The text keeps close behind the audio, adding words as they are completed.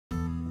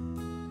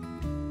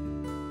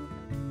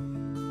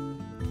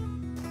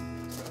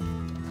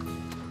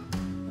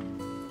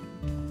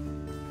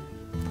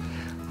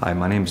Hi,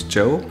 my name's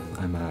Joe.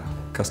 I'm a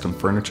custom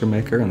furniture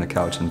maker in the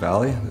Cowichan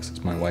Valley. This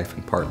is my wife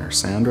and partner,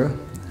 Sandra.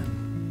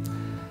 And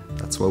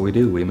that's what we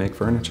do, we make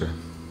furniture.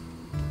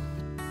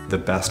 The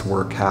best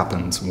work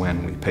happens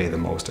when we pay the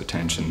most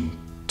attention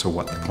to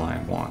what the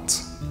client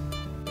wants.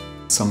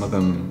 Some of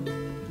them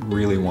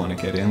really want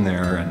to get in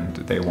there and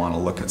they want to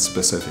look at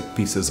specific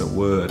pieces of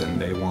wood,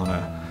 and they want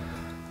to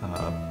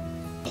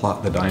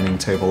plot the dining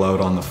table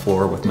out on the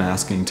floor with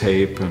masking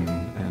tape,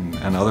 and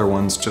other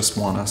ones just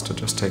want us to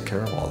just take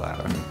care of all that.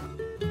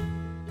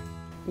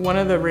 One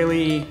of the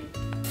really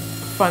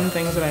fun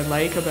things that I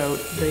like about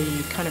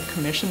the kind of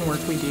commission work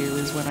we do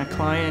is when a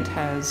client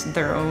has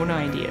their own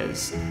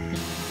ideas.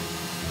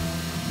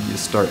 You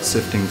start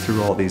sifting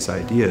through all these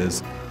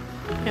ideas.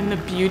 And the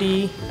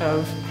beauty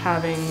of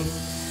having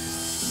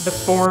the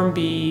form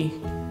be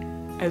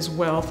as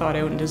well thought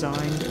out and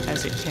designed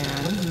as it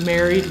can,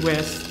 married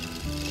with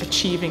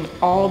achieving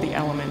all the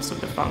elements of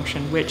the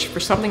function, which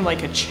for something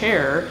like a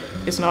chair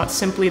is not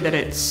simply that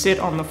it sit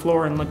on the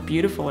floor and look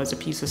beautiful as a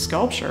piece of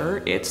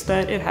sculpture, it's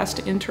that it has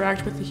to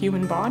interact with the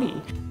human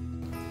body.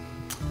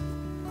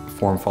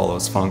 Form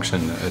follows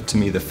function. To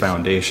me, the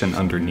foundation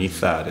underneath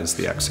that is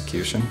the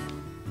execution.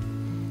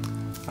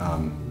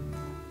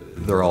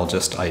 They're all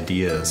just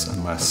ideas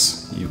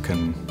unless you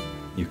can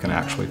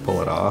actually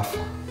pull it off.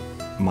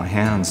 My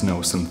hands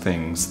know some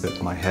things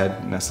that my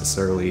head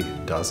necessarily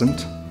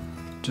doesn't.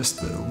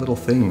 Just the little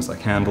things like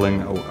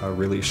handling a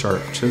really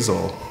sharp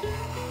chisel.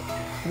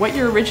 What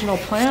your original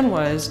plan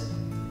was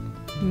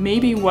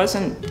maybe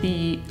wasn't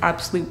the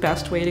absolute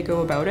best way to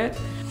go about it.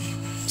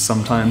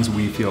 Sometimes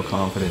we feel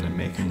confident in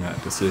making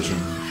that decision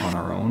on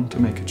our own to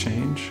make a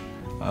change,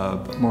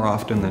 but more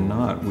often than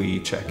not, we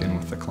check in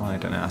with the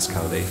client and ask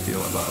how they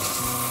feel about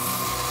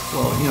it.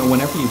 Well, you know,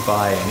 whenever you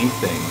buy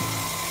anything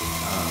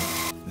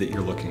that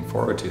you're looking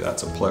forward to,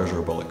 that's a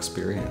pleasurable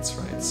experience,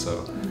 right?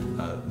 So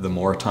the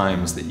more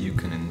times that you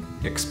can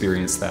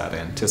experience that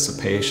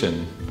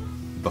anticipation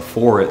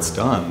before it's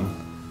done,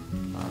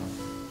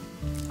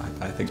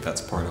 I think that's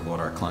part of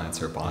what our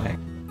clients are buying.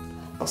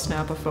 I'll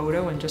snap a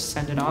photo and just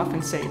send it off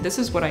and say, this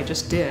is what I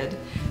just did.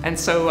 And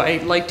so I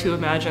like to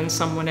imagine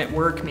someone at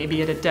work,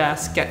 maybe at a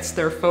desk, gets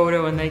their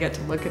photo and they get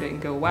to look at it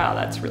and go, wow,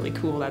 that's really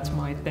cool, that's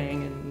my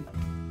thing.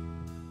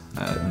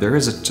 And there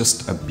is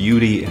just a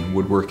beauty in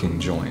woodworking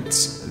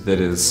joints that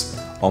is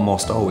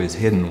almost always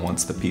hidden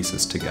once the piece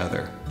is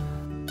together.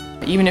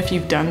 Even if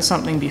you've done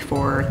something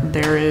before,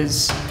 there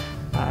is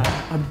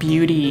a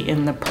beauty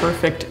in the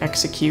perfect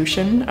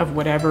execution of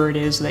whatever it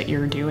is that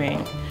you're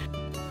doing.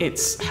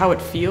 It's how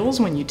it feels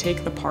when you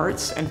take the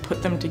parts and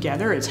put them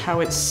together. It's how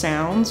it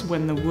sounds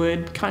when the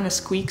wood kind of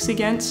squeaks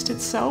against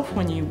itself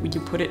when you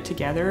put it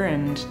together,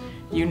 and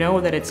you know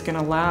that it's going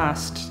to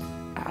last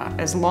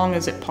as long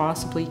as it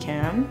possibly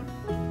can.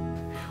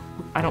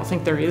 I don't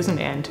think there is an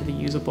end to the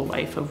usable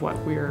life of what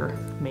we're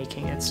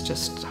making. It's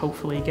just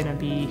hopefully going to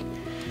be,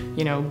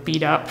 you know,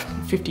 beat up.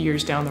 50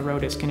 years down the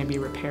road, it's going to be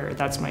repaired.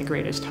 That's my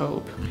greatest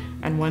hope.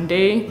 And one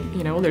day,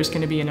 you know, there's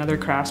going to be another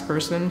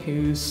craftsperson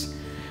whose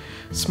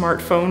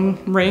smartphone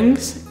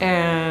rings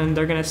and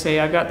they're going to say,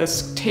 I've got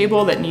this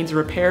table that needs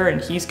repair, and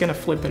he's going to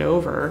flip it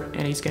over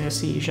and he's going to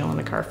see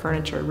Gelinas Carr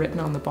furniture written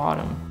on the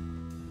bottom.